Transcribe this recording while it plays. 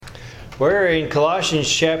We're in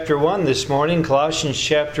Colossians chapter 1 this morning. Colossians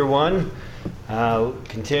chapter 1.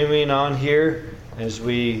 Continuing on here as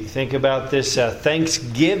we think about this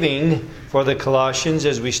Thanksgiving for the Colossians,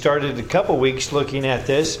 as we started a couple weeks looking at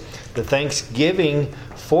this, the Thanksgiving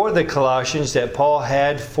for the Colossians that Paul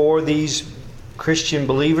had for these Christian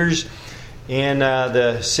believers in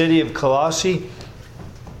the city of Colossae.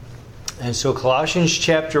 And so Colossians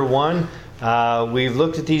chapter 1, we've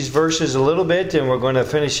looked at these verses a little bit, and we're going to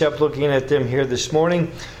finish up looking at them here this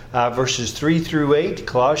morning. Verses 3 through 8,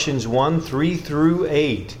 Colossians 1, 3 through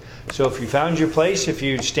 8. So if you found your place, if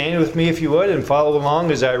you stand with me if you would, and follow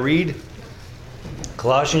along as I read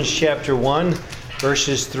Colossians chapter 1,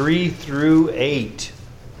 verses 3 through 8.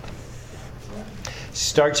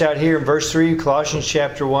 Starts out here in verse 3, Colossians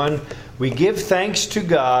chapter 1. We give thanks to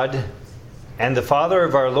God and the Father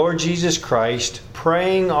of our Lord Jesus Christ,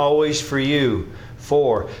 praying always for you.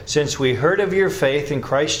 For, since we heard of your faith in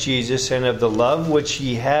Christ Jesus and of the love which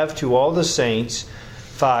ye have to all the saints,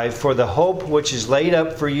 5, for the hope which is laid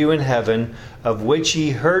up for you in heaven, of which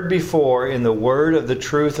ye heard before in the word of the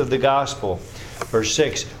truth of the gospel. Verse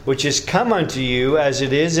 6, which is come unto you as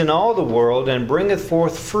it is in all the world, and bringeth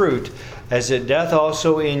forth fruit, as it doth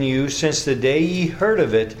also in you, since the day ye heard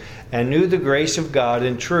of it, and knew the grace of God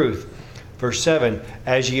in truth. Verse 7,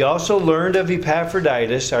 as ye also learned of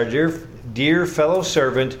Epaphroditus, our dear fellow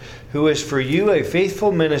servant, who is for you a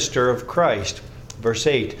faithful minister of Christ. Verse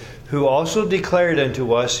 8, who also declared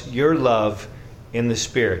unto us your love in the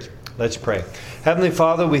Spirit. Let's pray. Heavenly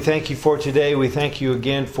Father, we thank you for today. We thank you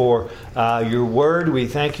again for your word. We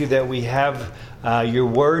thank you that we have your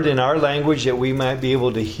word in our language, that we might be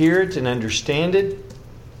able to hear it and understand it.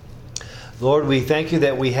 Lord, we thank you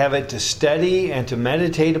that we have it to study and to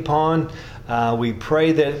meditate upon. We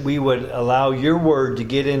pray that we would allow your word to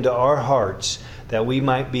get into our hearts, that we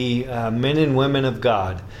might be men and women of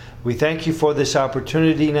God. We thank you for this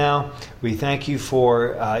opportunity now. We thank you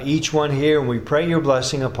for each one here, and we pray your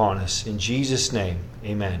blessing upon us. In Jesus' name,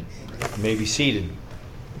 amen. You may be seated.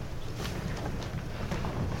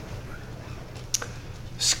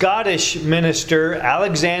 Scottish minister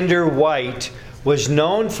Alexander Whyte was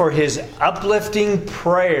known for his uplifting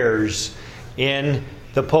prayers in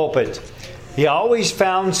the pulpit. He always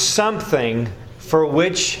found something for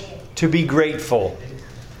which to be grateful.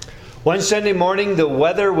 One Sunday morning, the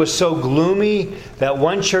weather was so gloomy that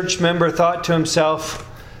one church member thought to himself,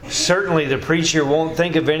 certainly the preacher won't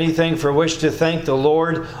think of anything for which to thank the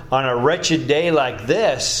Lord on a wretched day like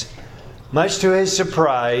this. Much to his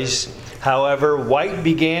surprise, however, Whyte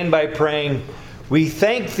began by praying, "We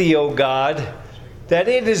thank thee, O God, that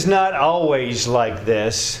it is not always like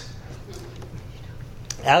this."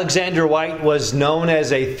 Alexander Whyte was known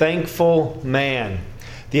as a thankful man.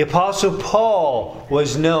 The Apostle Paul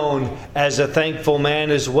was known as a thankful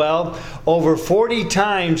man as well. Over 40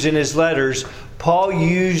 times in his letters, Paul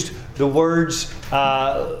used the words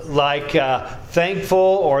like thankful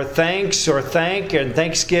or thanks or thank and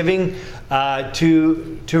thanksgiving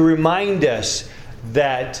to remind us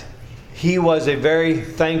that he was a very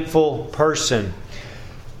thankful person.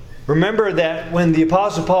 Remember that when the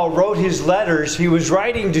Apostle Paul wrote his letters, he was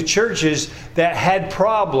writing to churches that had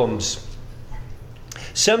problems.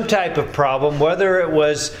 Some type of problem, whether it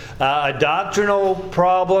was a doctrinal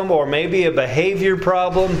problem or maybe a behavior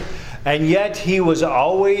problem, and yet he was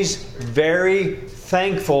always very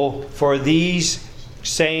thankful for these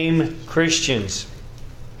same Christians.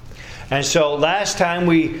 And so last time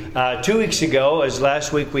 2 weeks ago, as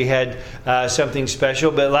last week we had something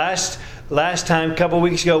special, but last time, a couple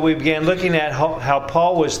weeks ago, we began looking at how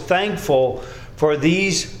Paul was thankful for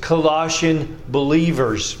these Colossian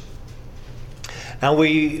believers. And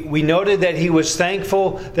we noted that he was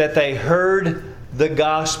thankful that they heard the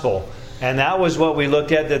gospel. And that was what we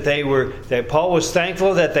looked at, that Paul was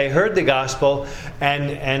thankful that they heard the gospel.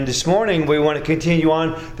 And this morning we want to continue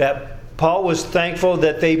on that Paul was thankful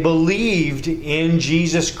that they believed in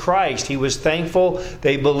Jesus Christ. He was thankful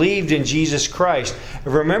they believed in Jesus Christ.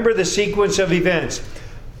 Remember the sequence of events.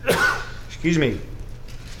 Excuse me.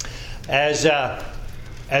 As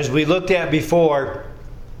we looked at before,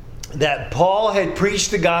 that Paul had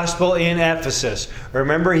preached the gospel in Ephesus.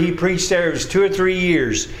 Remember, he preached there. It was 2 or 3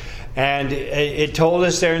 years. And it told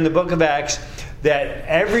us there in the book of Acts that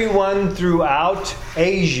everyone throughout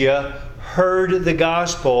Asia heard the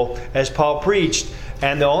gospel as Paul preached.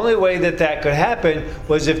 And the only way that could happen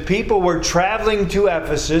was if people were traveling to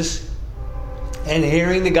Ephesus and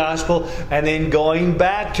hearing the gospel and then going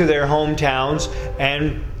back to their hometowns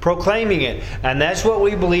and proclaiming it. And that's what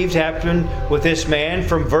we believed happened with this man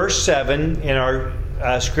from verse 7 in our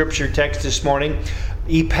scripture text this morning.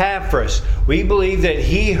 Epaphras. We believe that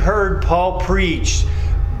he heard Paul preach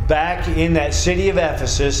back in that city of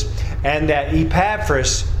Ephesus, and that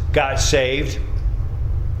Epaphras got saved.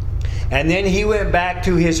 And then he went back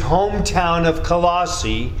to his hometown of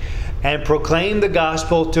Colossae and proclaimed the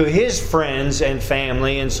gospel to his friends and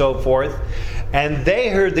family and so forth. And they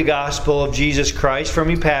heard the gospel of Jesus Christ from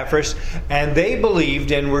Epaphras, and they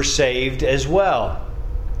believed and were saved as well.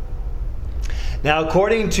 Now,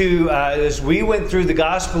 according to, as we went through the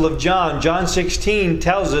Gospel of John, John 16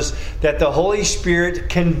 tells us that the Holy Spirit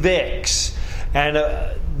convicts. And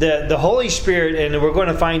the Holy Spirit, and we're going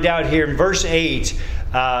to find out here in verse 8,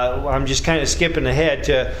 I'm just kind of skipping ahead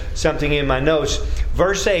to something in my notes.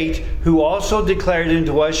 Verse 8, who also declared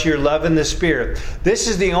unto us your love in the Spirit. This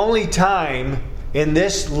is the only time in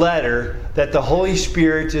this letter that the Holy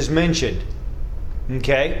Spirit is mentioned.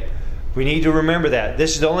 Okay? We need to remember that.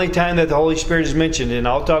 This is the only time that the Holy Spirit is mentioned, and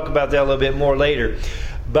I'll talk about that a little bit more later.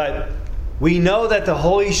 But we know that the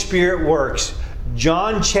Holy Spirit works.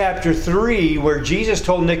 John chapter 3, where Jesus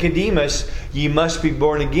told Nicodemus, ye must be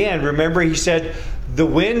born again. Remember, he said, the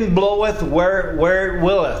wind bloweth where it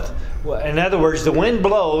willeth. In other words, the wind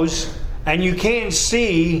blows, and you can't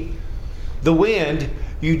see the wind.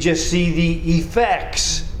 You just see the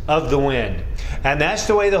effects of the wind. And that's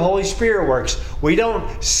the way the Holy Spirit works. We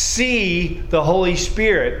don't see the Holy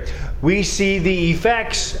Spirit. We see the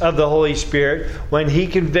effects of the Holy Spirit when He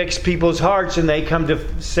convicts people's hearts and they come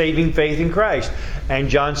to saving faith in Christ. And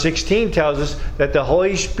John 16 tells us that the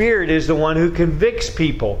Holy Spirit is the one who convicts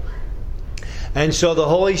people. And so the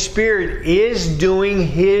Holy Spirit is doing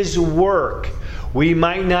His work. We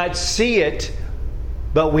might not see it,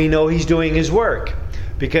 but we know He's doing His work.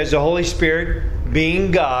 Because the Holy Spirit, being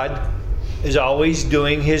God, is always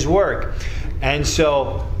doing His work. And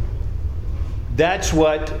so that's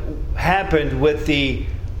what happened with the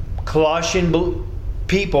Colossian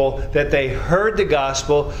people, that they heard the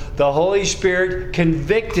gospel, the Holy Spirit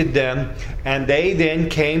convicted them, and they then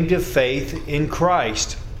came to faith in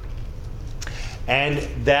Christ. And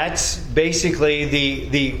that's basically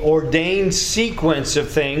the ordained sequence of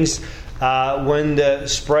things when the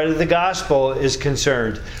spread of the gospel is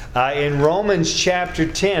concerned. In Romans chapter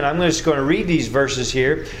 10, I'm just going to read these verses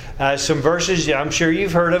here. Some verses I'm sure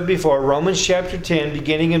you've heard of before. Romans chapter 10,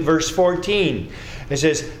 beginning in verse 14. It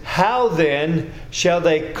says, how then shall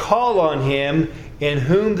they call on Him in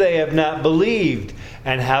whom they have not believed?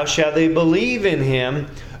 And how shall they believe in Him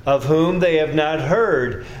of whom they have not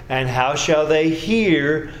heard? And how shall they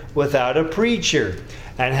hear without a preacher?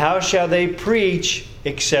 And how shall they preach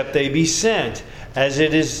except they be sent? As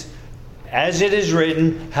it is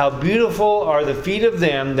written, how beautiful are the feet of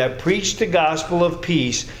them that preach the gospel of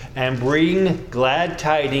peace and bring glad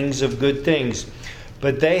tidings of good things.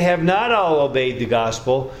 But they have not all obeyed the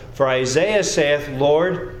gospel. For Isaiah saith,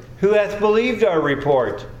 Lord, who hath believed our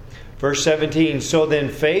report? Verse 17, so then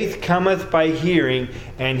faith cometh by hearing,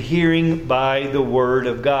 and hearing by the word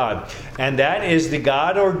of God. And that is the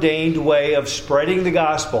God-ordained way of spreading the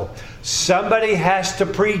gospel. Somebody has to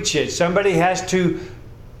preach it. Somebody has to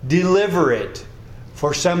deliver it.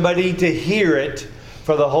 For somebody to hear it.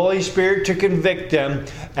 For the Holy Spirit to convict them.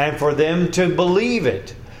 And for them to believe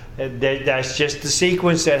it. That's just the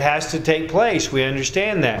sequence that has to take place. We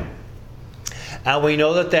understand that. And we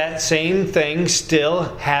know that same thing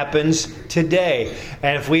still happens today.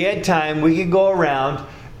 And if we had time, we could go around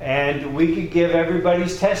and we could give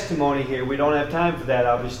everybody's testimony here. We don't have time for that,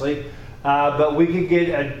 obviously. But we could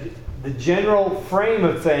get the general frame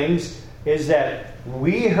of things is that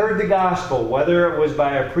we heard the gospel, whether it was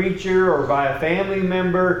by a preacher or by a family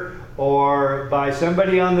member or by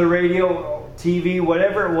somebody on the radio, TV,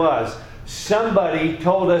 whatever it was. Somebody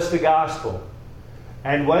told us the gospel.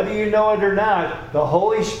 And whether you know it or not, the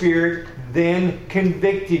Holy Spirit then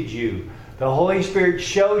convicted you. The Holy Spirit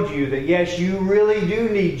showed you that, yes, you really do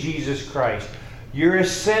need Jesus Christ. You're a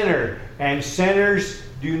sinner, and sinners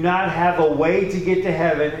do not have a way to get to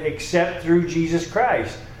heaven except through Jesus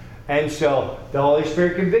Christ. And so the Holy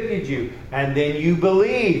Spirit convicted you, and then you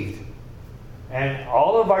believed. And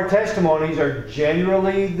all of our testimonies are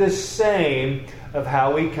generally the same of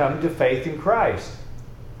how we come to faith in Christ.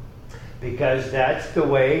 Because that's the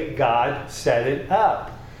way God set it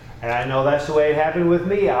up. And I know that's the way it happened with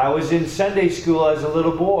me. I was in Sunday school as a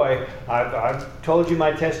little boy. I've told you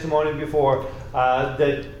my testimony before.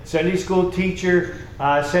 The Sunday school teacher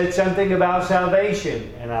said something about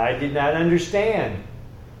salvation, and I did not understand.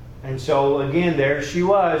 And so again, there she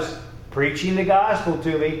was, preaching the gospel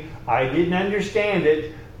to me. I didn't understand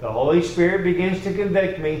it. The Holy Spirit begins to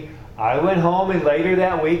convict me. I went home, and later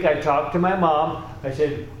that week I talked to my mom. I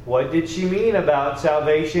said, what did she mean about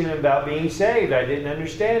salvation and about being saved? I didn't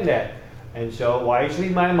understand that. And so wisely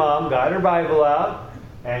my mom got her Bible out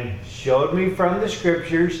and showed me from the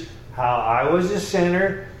Scriptures how I was a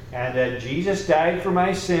sinner and that Jesus died for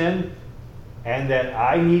my sin and that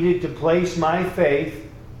I needed to place my faith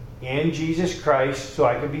in Jesus Christ so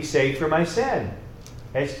I could be saved from my sin.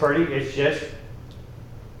 It's just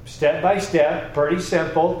step by step, pretty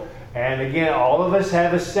simple. And again, all of us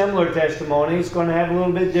have a similar testimony. It's going to have a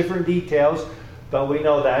little bit different details, but we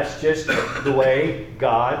know that's just the way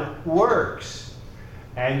God works.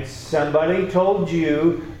 And somebody told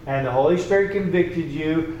you, and the Holy Spirit convicted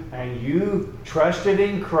you, and you trusted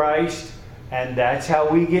in Christ, and that's how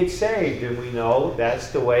we get saved. And we know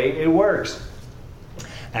that's the way it works.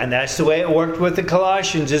 And that's the way it worked with the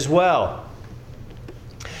Colossians as well.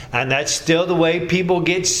 And that's still the way people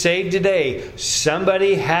get saved today.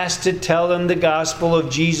 Somebody has to tell them the gospel of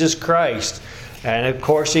Jesus Christ. And of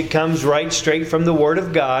course, it comes right straight from the Word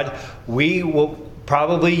of God. We will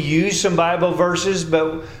probably use some Bible verses,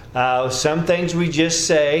 but some things we just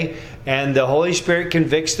say, and the Holy Spirit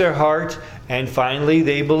convicts their heart, and finally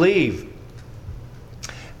they believe.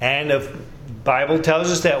 And the Bible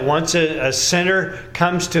tells us that once a sinner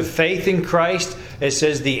comes to faith in Christ, it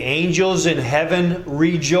says the angels in heaven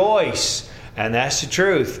rejoice. And that's the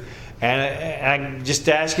truth. And I'm just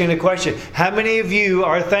asking a question. How many of you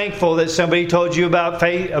are thankful that somebody told you about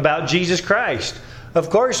faith, about Jesus Christ?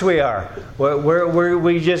 Of course we are.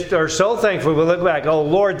 We just are so thankful. We look back, oh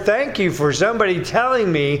Lord, thank you for somebody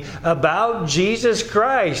telling me about Jesus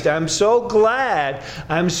Christ. I'm so glad.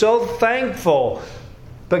 I'm so thankful.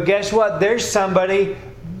 But guess what? There's somebody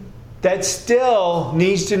that still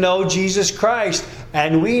needs to know Jesus Christ,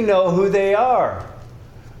 and we know who they are.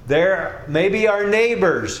 They're maybe our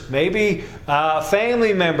neighbors, maybe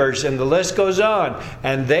family members, and the list goes on.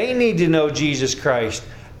 And they need to know Jesus Christ.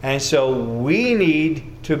 And so we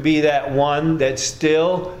need to be that one that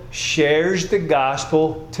still shares the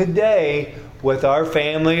gospel today with our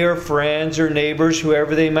family or friends or neighbors,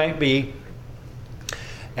 whoever they might be.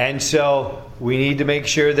 And so we need to make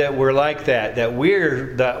sure that we're like that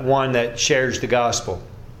we're that one that shares the gospel.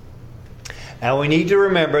 And we need to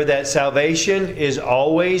remember that salvation is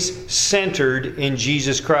always centered in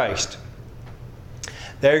Jesus Christ.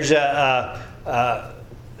 There's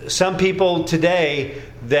some people today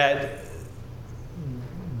that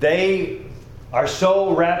they are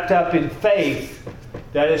so wrapped up in faith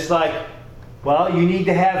that it's like, well, you need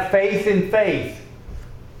to have faith in faith.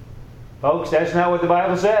 Folks, that's not what the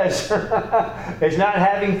Bible says. It's not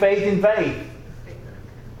having faith in faith.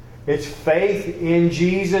 It's faith in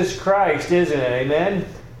Jesus Christ, isn't it? Amen?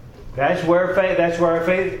 That's where our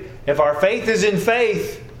faith. If our faith is in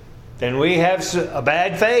faith, then we have a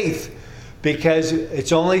bad faith, because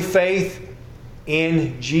it's only faith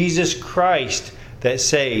in Jesus Christ that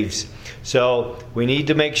saves. So we need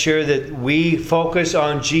to make sure that we focus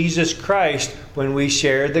on Jesus Christ when we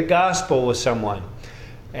share the gospel with someone.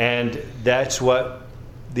 And that's what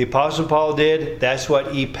the Apostle Paul did. That's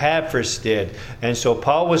what Epaphras did. And so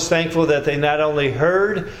Paul was thankful that they not only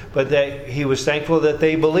heard, but that he was thankful that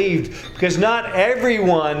they believed. Because not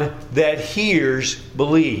everyone that hears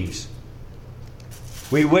believes.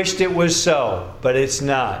 We wished it was so, but it's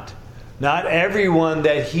not. Not everyone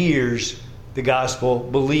that hears the gospel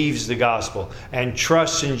believes the gospel and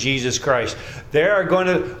trusts in Jesus Christ. We're going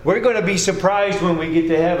to be surprised when we get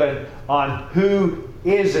to heaven on who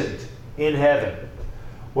isn't in heaven.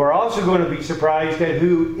 We're also going to be surprised at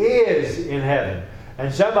who is in heaven.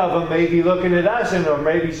 And some of them may be looking at us and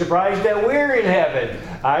may be surprised that we're in heaven.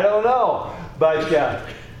 I don't know. But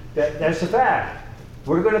that's a fact.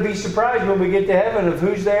 We're going to be surprised when we get to heaven of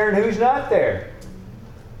who's there and who's not there.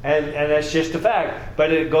 And that's just a fact.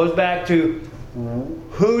 But it goes back to,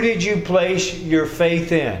 who did you place your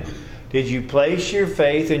faith in? Did you place your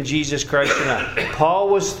faith in Jesus Christ or not? Paul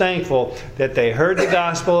was thankful that they heard the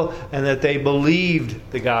gospel and that they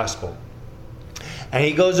believed the gospel. And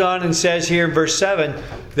he goes on and says here in verse 7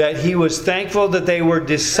 that he was thankful that they were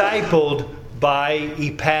discipled by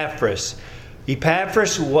Epaphras.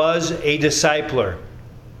 Epaphras was a discipler.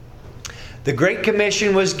 The Great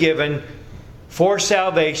Commission was given for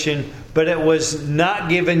salvation, but it was not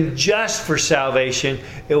given just for salvation.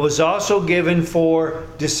 It was also given for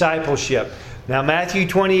discipleship. Now, Matthew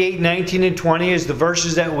 28, 19 and 20 is the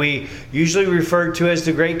verses that we usually refer to as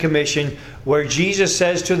the Great Commission, where Jesus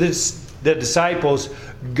says to the disciples,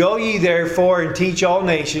 "Go ye therefore and teach all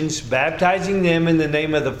nations, baptizing them in the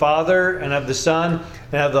name of the Father and of the Son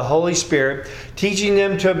and of the Holy Spirit, teaching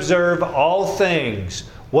them to observe all things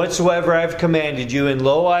whatsoever I have commanded you, and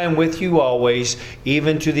lo, I am with you always,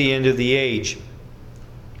 even to the end of the age.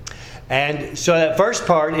 And so that first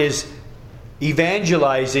part is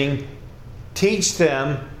evangelizing. Teach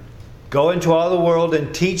them. Go into all the world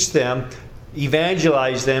and teach them.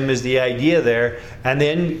 Evangelize them is the idea there. And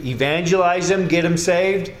then evangelize them, get them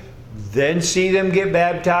saved. Then see them get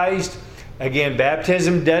baptized. Again,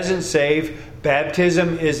 baptism doesn't save.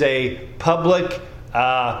 Baptism is a public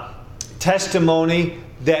testimony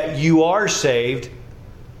that you are saved.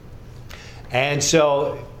 And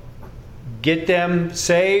so get them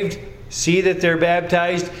saved. See that they're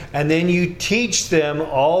baptized, and then you teach them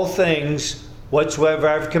all things whatsoever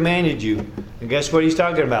I've commanded you. And guess what he's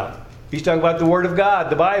talking about? He's talking about the Word of God,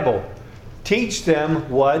 the Bible. Teach them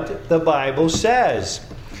what the Bible says,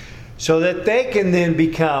 so that they can then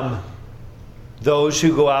become those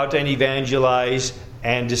who go out and evangelize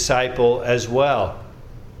and disciple as well.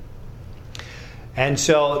 And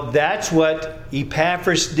so that's what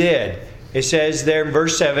Epaphras did. It says there in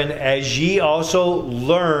verse 7, as ye also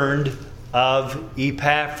learned of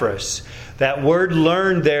Epaphras. That word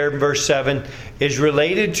learned there in verse 7 is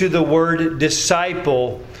related to the word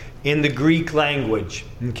disciple in the Greek language.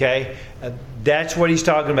 Okay? That's what he's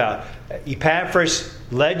talking about. Epaphras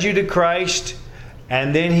led you to Christ,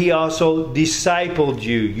 and then he also discipled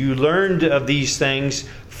you. You learned of these things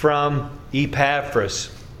from Epaphras.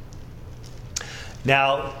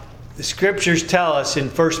 Now, the Scriptures tell us in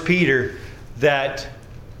 1 Peter that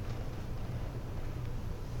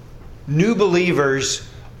new believers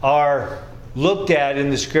are looked at in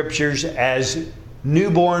the Scriptures as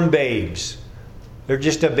newborn babes. They're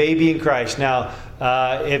just a baby in Christ. Now,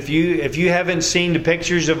 if you haven't seen the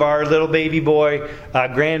pictures of our little baby boy,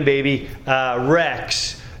 grandbaby,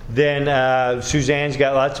 Rex, then Suzanne's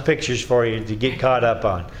got lots of pictures for you to get caught up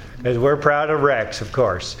on. Because we're proud of Rex, of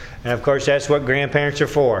course. And of course, that's what grandparents are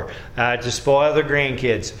for, to spoil their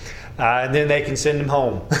grandkids. And then they can send them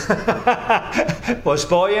home. We'll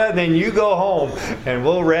spoil you, and then you go home. And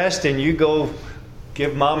we'll rest, and you go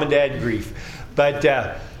give mom and dad grief. But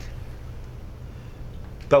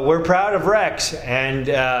we're proud of Rex.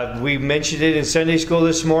 And we mentioned it in Sunday school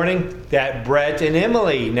this morning that Brett and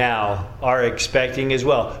Emily now are expecting as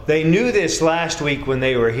well. They knew this last week when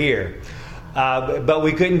they were here. But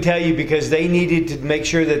we couldn't tell you because they needed to make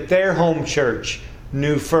sure that their home church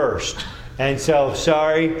knew first. And so,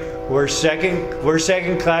 sorry, we're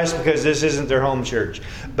second class because this isn't their home church.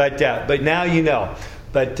 But now you know.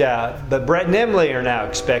 But Brett and Emily are now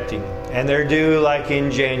expecting, and they're due like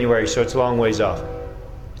in January, so it's a long ways off.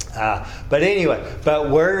 But anyway,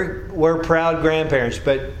 we're proud grandparents.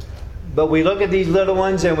 But we look at these little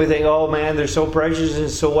ones and we think, oh man, they're so precious and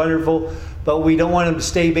so wonderful. But we don't want them to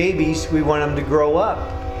stay babies. We want them to grow up.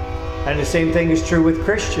 And the same thing is true with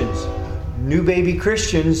Christians. New baby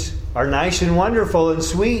Christians are nice and wonderful and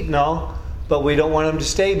sweet and all, but we don't want them to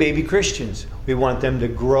stay baby Christians. We want them to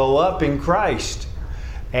grow up in Christ.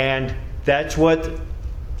 And that's what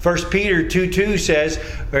 1 Peter 2:2 says,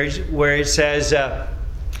 where it says,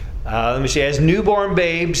 as newborn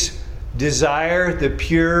babes, desire the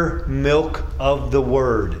pure milk of the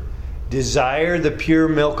Word. Desire the pure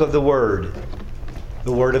milk of the Word.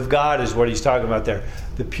 The Word of God is what he's talking about there.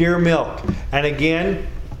 The pure milk. And again,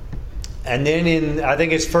 and then in, I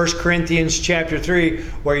think it's 1 Corinthians chapter 3,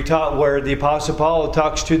 where the Apostle Paul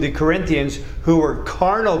talks to the Corinthians who were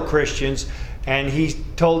carnal Christians, and he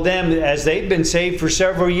told them, as they've been saved for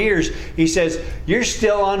several years, he says, you're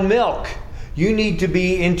still on milk. You need to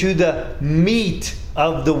be into the meat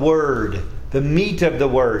of the Word. The meat of the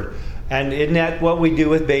Word. And isn't that what we do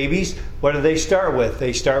with babies? What do they start with?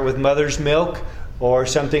 They start with mother's milk or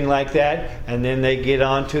something like that, and then they get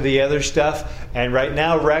on to the other stuff. And right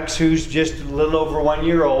now, Rex, who's just a little over 1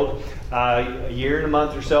 year old, a year and a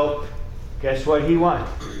month or so, guess what he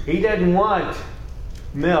wants? He doesn't want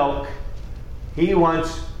milk. He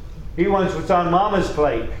wants what's on Mama's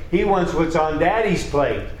plate. He wants what's on Daddy's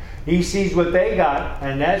plate. He sees what they got,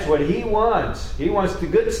 and that's what he wants. He wants the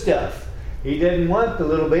good stuff. He doesn't want the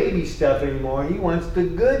little baby stuff anymore. He wants the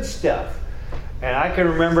good stuff. And I can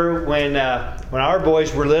remember when our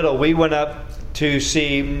boys were little, we went up to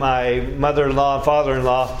see my mother-in-law and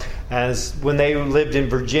father-in-law as when they lived in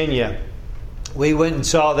Virginia. We went and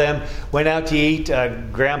saw them, went out to eat.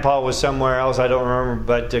 Grandpa was somewhere else, I don't remember,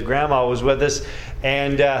 but Grandma was with us.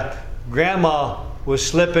 And Grandma was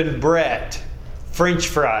slipping Brett French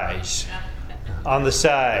fries on the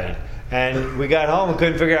side. And we got home and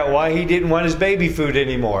couldn't figure out why he didn't want his baby food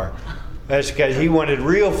anymore. That's because he wanted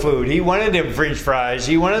real food. He wanted them French fries.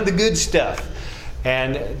 He wanted the good stuff.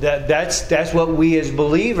 And that's what we as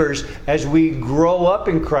believers, as we grow up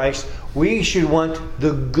in Christ, we should want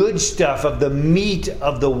the good stuff of the meat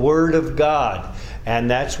of the Word of God.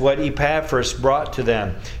 And that's what Epaphras brought to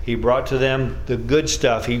them. He brought to them the good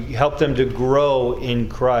stuff. He helped them to grow in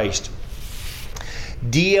Christ.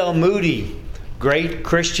 D.L. Moody, great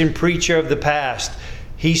Christian preacher of the past,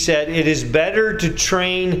 he said, "It is better to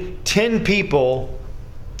train 10 people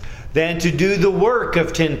than to do the work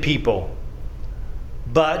of 10 people.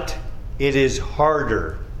 But it is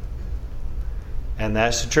harder." And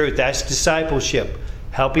that's the truth. That's discipleship,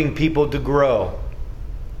 helping people to grow.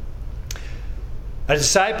 A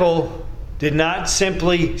disciple did not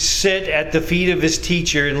simply sit at the feet of his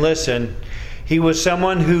teacher and listen. He was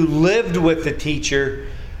someone who lived with the teacher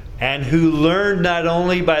and who learned not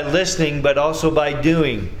only by listening but also by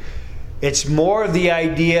doing. It's more of the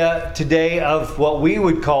idea today of what we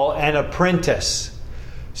would call an apprentice.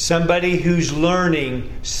 Somebody who's learning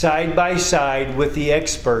side by side with the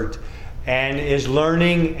expert and is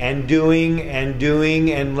learning and doing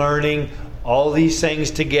and learning all these things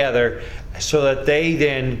together so that they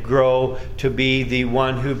then grow to be the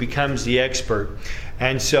one who becomes the expert.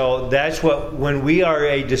 And so that's what, when we are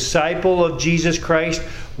a disciple of Jesus Christ,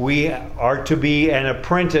 we are to be an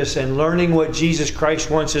apprentice and learning what Jesus Christ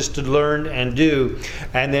wants us to learn and do.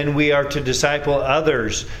 And then we are to disciple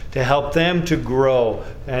others to help them to grow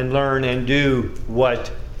and learn and do what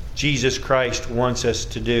Jesus Christ wants us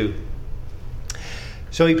to do.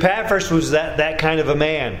 So Epaphras was that kind of a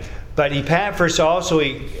man. But Epaphras also,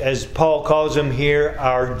 as Paul calls him here,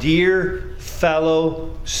 our dear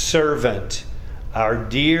fellow servant. Our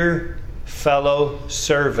dear fellow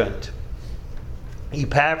servant.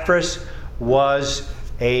 Epaphras was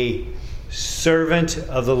a servant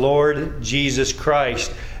of the Lord Jesus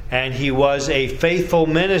Christ. And he was a faithful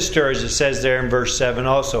minister, as it says there in verse 7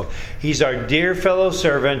 also. He's our dear fellow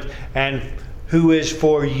servant, and who is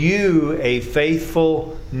for you a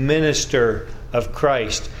faithful minister of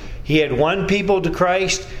Christ. He had won people to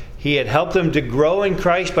Christ. He had helped them to grow in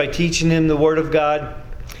Christ by teaching them the Word of God.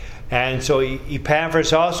 And so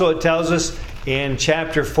Epaphras also, it tells us in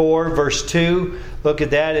chapter 4, verse 2, look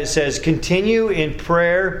at that. It says, "Continue in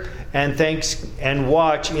prayer and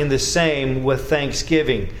watch in the same with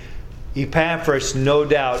thanksgiving." Epaphras, no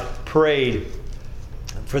doubt, prayed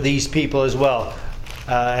for these people as well.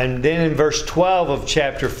 And then in verse 12 of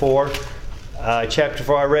chapter 4, I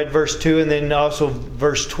read verse 2 and then also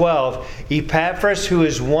verse 12. "Epaphras, who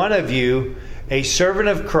is one of you, a servant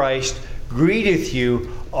of Christ, greeteth you,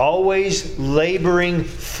 always laboring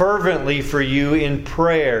fervently for you in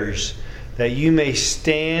prayers, that you may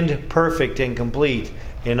stand perfect and complete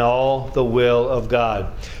in all the will of God."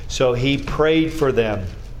 So he prayed for them.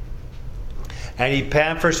 And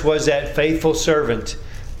Epaphras was that faithful servant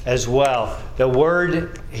as well. The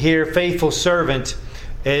word here, faithful servant,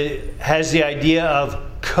 it has the idea of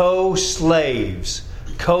co-slaves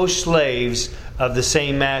of the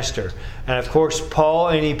same master. And of course, Paul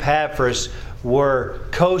and Epaphras were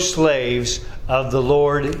co-slaves of the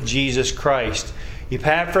Lord Jesus Christ.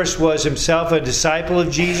 Epaphras was himself a disciple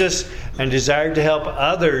of Jesus and desired to help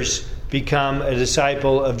others become a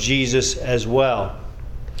disciple of Jesus as well.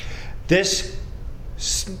 This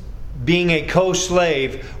being a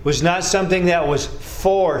co-slave was not something that was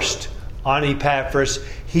forced on Epaphras.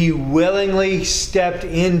 He willingly stepped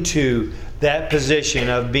into that position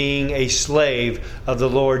of being a slave of the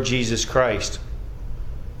Lord Jesus Christ.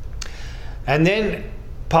 And then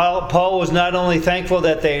Paul was not only thankful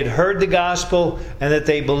that they had heard the gospel and that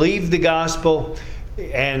they believed the gospel,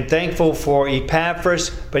 and thankful for Epaphras,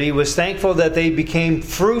 but he was thankful that they became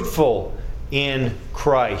fruitful in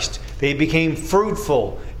Christ. They became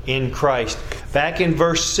fruitful in Christ. Back in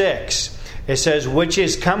verse 6, it says, "Which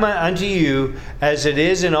is come unto you as it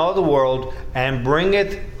is in all the world, and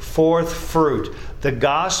bringeth forth fruit." The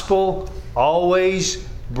gospel always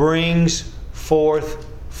brings forth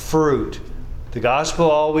fruit. The gospel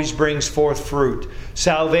always brings forth fruit.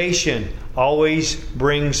 Salvation always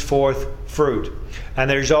brings forth fruit. And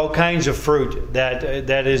there's all kinds of fruit that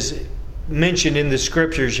is mentioned in the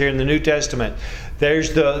scriptures here in the New Testament.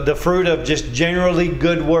 There's the fruit of just generally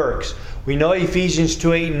good works. We know Ephesians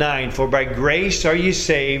 2:8-9, "For by grace are you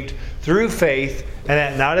saved through faith, and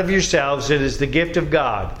that not of yourselves, it is the gift of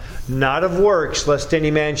God, not of works, lest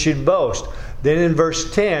any man should boast." Then in verse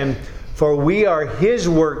 10, "For we are His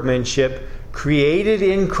workmanship, created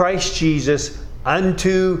in Christ Jesus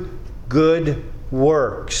unto good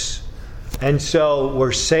works." And so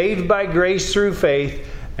we're saved by grace through faith,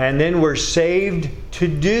 and then we're saved to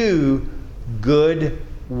do good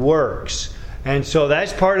works. And so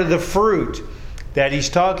that's part of the fruit that he's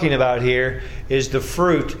talking about here is the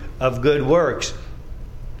fruit of good works.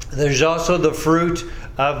 There's also the fruit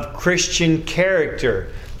of Christian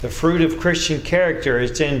character. The fruit of Christian character.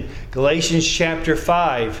 It's in Galatians chapter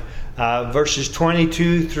 5, verses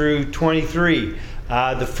 22 through 23.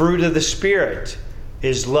 The fruit of the Spirit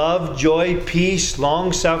is love, joy, peace,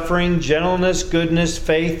 long-suffering, gentleness, goodness,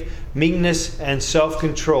 faith, meekness, and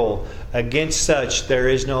self-control. Against such there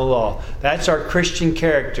is no law. That's our Christian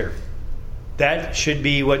character. That should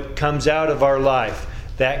be what comes out of our life.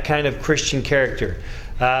 That kind of Christian character.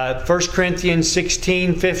 1 Corinthians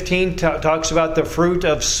 16:15 talks about the fruit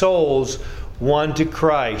of souls won to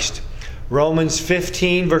Christ. Romans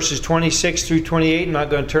 15 verses 26 through 28, I'm not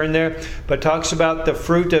going to turn there, but talks about the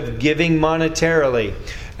fruit of giving monetarily.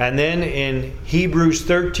 And then in Hebrews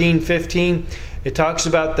 13:15, it talks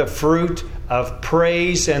about the fruit of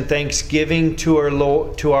praise and thanksgiving to our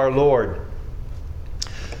Lord.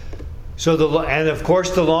 And of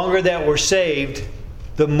course, the longer that we're saved,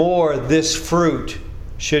 the more this fruit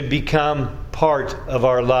should become part of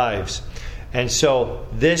our lives. And so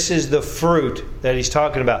this is the fruit that he's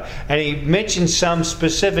talking about. And he mentions some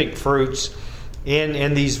specific fruits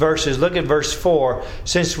in these verses. Look at verse 4.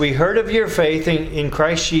 Since we heard of your faith in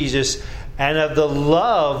Christ Jesus and of the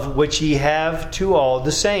love which ye have to all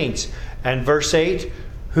the saints. And verse 8,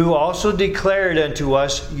 who also declared unto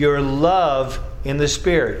us your love in the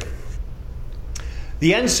Spirit.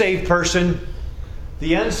 The unsaved person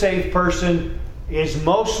is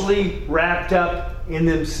mostly wrapped up in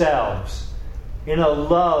themselves, in a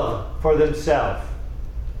love for themselves.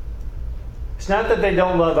 It's not that they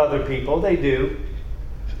don't love other people, they do,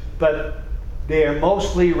 but they are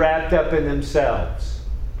mostly wrapped up in themselves.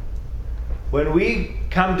 When we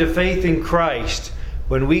come to faith in Christ,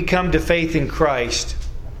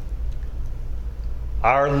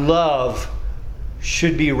 our love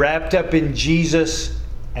should be wrapped up in Jesus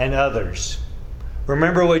and others.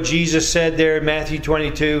 Remember what Jesus said there in Matthew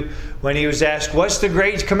 22 when he was asked, what's the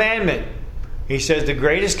greatest commandment? He says the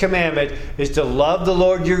greatest commandment is to love the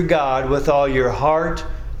Lord your God with all your heart,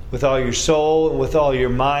 with all your soul, and with all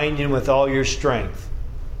your mind, and with all your strength.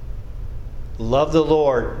 Love the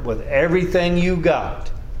Lord with everything you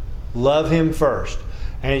got. Love Him first.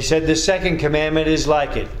 And he said the second commandment is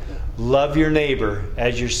like it. Love your neighbor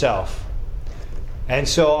as yourself. And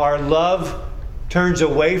so our love turns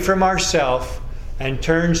away from ourselves and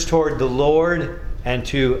turns toward the Lord and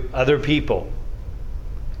to other people.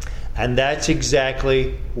 And that's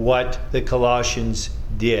exactly what the Colossians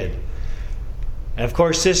did. And of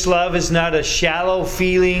course, this love is not a shallow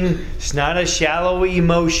feeling. It's not a shallow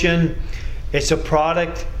emotion. It's a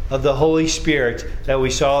product of the Holy Spirit that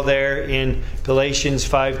we saw there in Galatians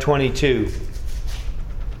 5:22.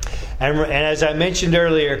 And as I mentioned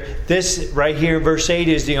earlier, this right here in verse 8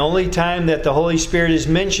 is the only time that the Holy Spirit is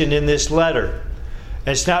mentioned in this letter.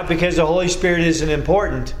 And it's not because the Holy Spirit isn't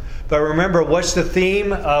important, but remember, what's the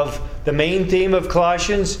main theme of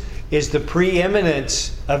Colossians is the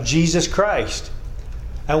preeminence of Jesus Christ.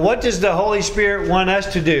 And what does the Holy Spirit want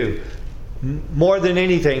us to do? More than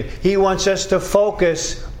anything, He wants us to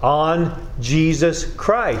focus on Jesus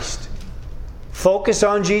Christ. Focus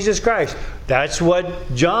on Jesus Christ. That's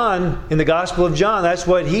what John, in the Gospel of John, that's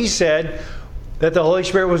what he said that the Holy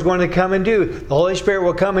Spirit was going to come and do. The Holy Spirit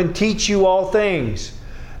will come and teach you all things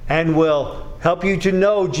and will help you to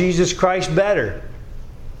know Jesus Christ better.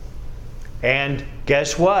 And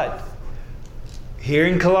guess what? Here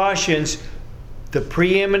in Colossians, the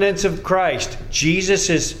preeminence of Christ, Jesus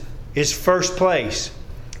is first place.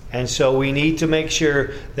 And so we need to make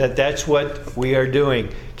sure that that's what we are doing,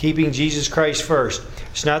 keeping Jesus Christ first.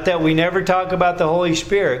 It's not that we never talk about the Holy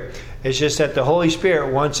Spirit. It's just that the Holy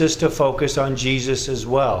Spirit wants us to focus on Jesus as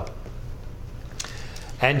well.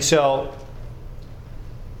 And so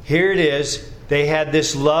here it is. They had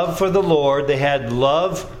this love for the Lord. They had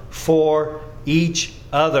love for each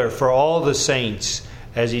other, for all the saints,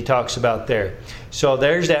 as he talks about there. So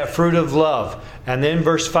there's that fruit of love. And then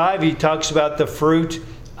verse 5, he talks about the fruit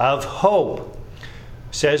of hope.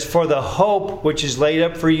 It says, for the hope which is laid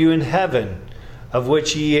up for you in heaven, of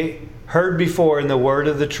which ye heard before in the word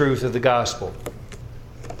of the truth of the gospel.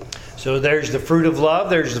 So there's the fruit of love,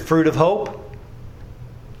 there's the fruit of hope.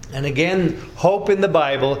 And again, hope in the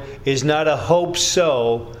Bible is not a hope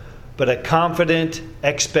so, but a confident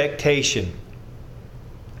expectation.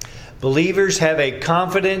 Believers have a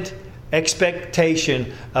confident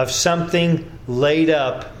expectation of something laid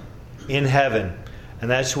up in heaven. And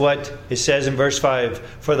that's what it says in verse 5.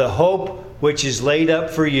 For the hope which is laid up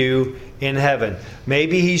for you in heaven.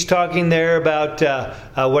 Maybe he's talking there about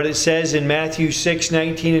what it says in Matthew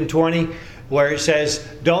 6:19 and 20. where it says,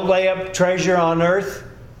 don't lay up treasure on earth,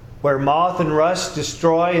 where moth and rust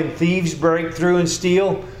destroy and thieves break through and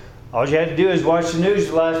steal. All you had to do is watch the news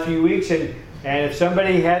the last few weeks, and if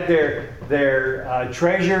somebody had their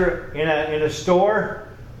treasure in a store,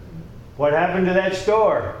 what happened to that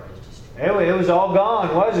store? It was all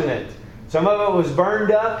gone, wasn't it? Some of it was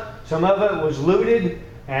burned up, some of it was looted,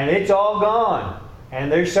 and it's all gone.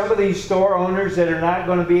 And there's some of these store owners that are not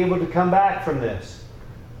going to be able to come back from this.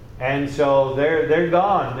 And so they're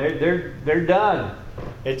gone. They're done.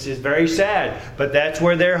 It's very sad. But that's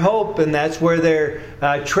where their hope and that's where their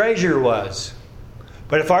treasure was.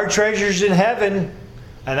 But if our treasure's in heaven,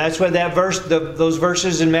 and that's what that verse, those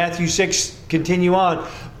verses in Matthew 6 continue on.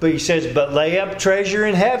 But he says, but lay up treasure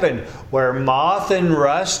in heaven, where moth and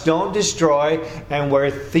rust don't destroy, and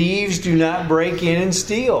where thieves do not break in and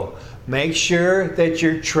steal. Make sure that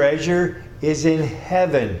your treasure is in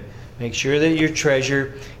heaven. Make sure that your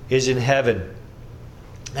treasure is in heaven.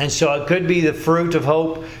 And so it could be the fruit of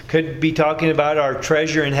hope, could be talking about our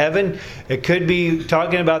treasure in heaven. It could be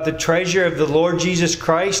talking about the treasure of the Lord Jesus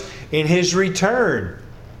Christ in His return.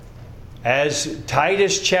 As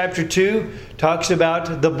Titus chapter 2 talks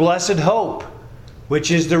about the blessed hope,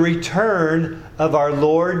 which is the return of our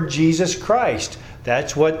Lord Jesus Christ.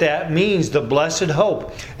 That's what that means, the blessed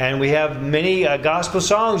hope. And we have many gospel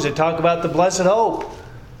songs that talk about the blessed hope.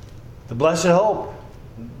 The blessed hope.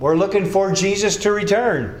 We're looking for Jesus to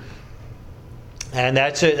return. And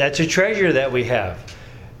that's a treasure that we have.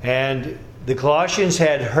 And the Colossians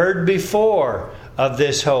had heard before of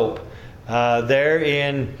this hope. There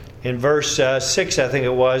in verse 6, I think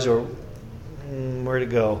it was, or where'd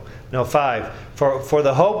it go? No, 5. For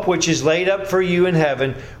the hope which is laid up for you in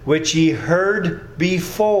heaven, which ye heard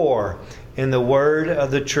before in the word of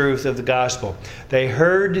the truth of the gospel. They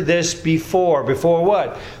heard this before. Before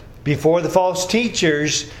what? Before the false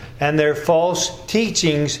teachers and their false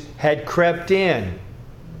teachings had crept in.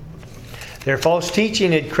 Their false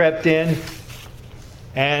teaching had crept in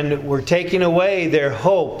and were taking away their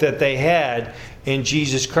hope that they had in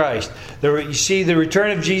Jesus Christ. You see, the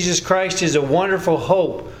return of Jesus Christ is a wonderful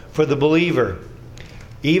hope for the believer.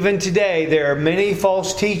 Even today, there are many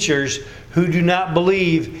false teachers who do not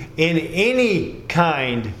believe in any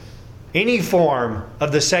form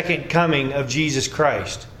of the second coming of Jesus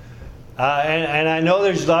Christ. And I know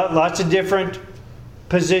there's lots of different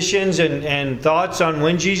positions and thoughts on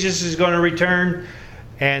when Jesus is going to return,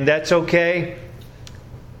 and that's okay.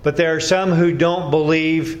 But there are some who don't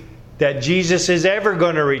believe that Jesus is ever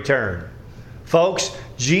going to return. Folks,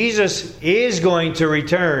 Jesus is going to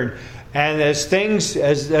return. And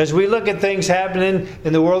as we look at things happening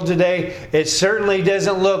in the world today, it certainly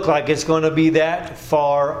doesn't look like it's going to be that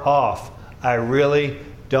far off. I really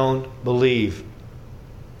don't believe.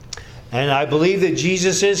 And I believe that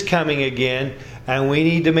Jesus is coming again, and we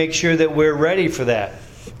need to make sure that we're ready for that.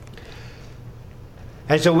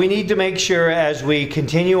 And so we need to make sure as we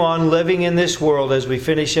continue on living in this world, as we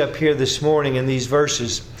finish up here this morning in these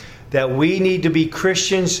verses, that we need to be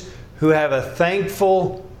Christians who have a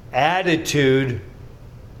thankful attitude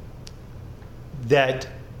that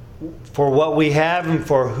for what we have and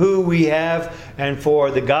for who we have and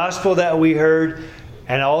for the gospel that we heard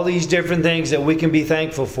and all these different things that we can be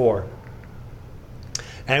thankful for.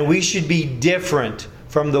 And we should be different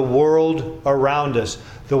from the world around us.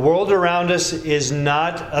 The world around us is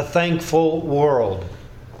not a thankful world.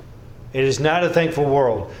 It is not a thankful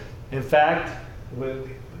world. In fact,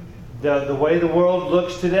 the way the world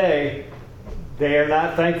looks today, they are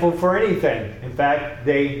not thankful for anything. In fact,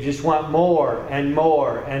 they just want more and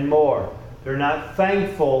more and more. They're not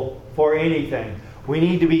thankful for anything. We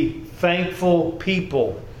need to be thankful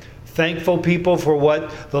people. Thankful people for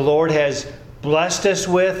what the Lord has blessed us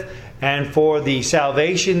with and for the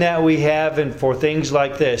salvation that we have and for things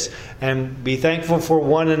like this. And be thankful for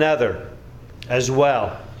one another as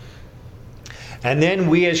well. And then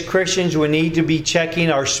we as Christians, we need to be checking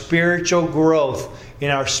our spiritual growth in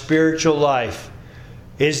our spiritual life.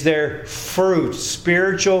 Is there fruit,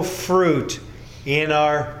 spiritual fruit in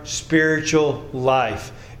our spiritual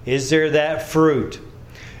life? Is there that fruit?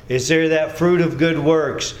 Is there that fruit of good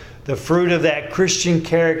works? The fruit of that Christian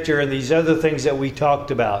character and these other things that we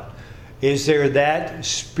talked about? Is there that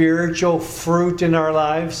spiritual fruit in our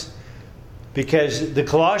lives? Because the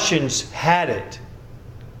Colossians had it.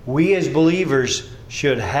 We as believers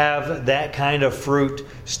should have that kind of fruit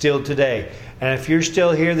still today. And if you're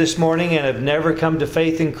still here this morning and have never come to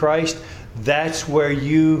faith in Christ, that's where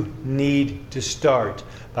you need to start.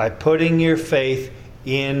 By putting your faith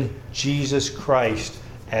in Jesus Christ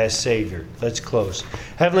as Savior. Let's close.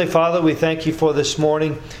 Heavenly Father, we thank you for this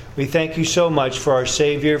morning. We thank you so much for our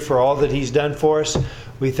Savior, for all that He's done for us.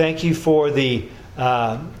 We thank you for the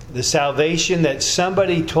salvation that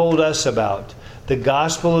somebody told us about, the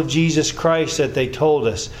gospel of Jesus Christ that they told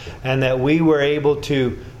us, and that we were able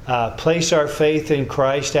to place our faith in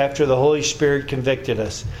Christ after the Holy Spirit convicted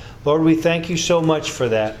us. Lord, we thank you so much for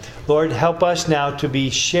that. Lord, help us now to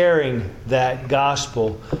be sharing that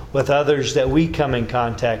gospel with others that we come in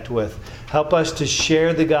contact with. Help us to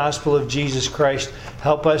share the gospel of Jesus Christ.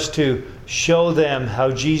 Help us to show them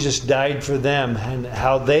how Jesus died for them and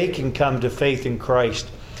how they can come to faith in Christ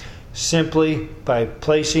simply by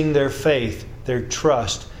placing their faith, their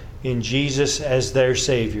trust in Jesus as their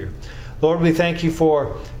Savior. Lord, we thank you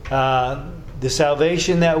for the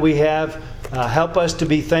salvation that we have. Help us to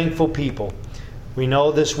be thankful people. We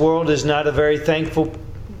know this world is not a very thankful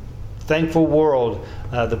world.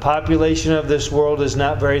 The population of this world is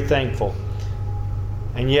not very thankful.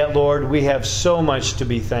 And yet, Lord, we have so much to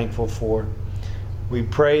be thankful for. We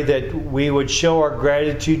pray that we would show our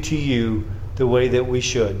gratitude to you the way that we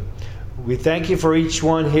should. We thank you for each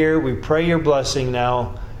one here. We pray your blessing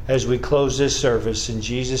now as we close this service in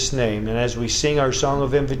Jesus' name, and as we sing our song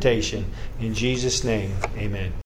of invitation in Jesus' name. Amen.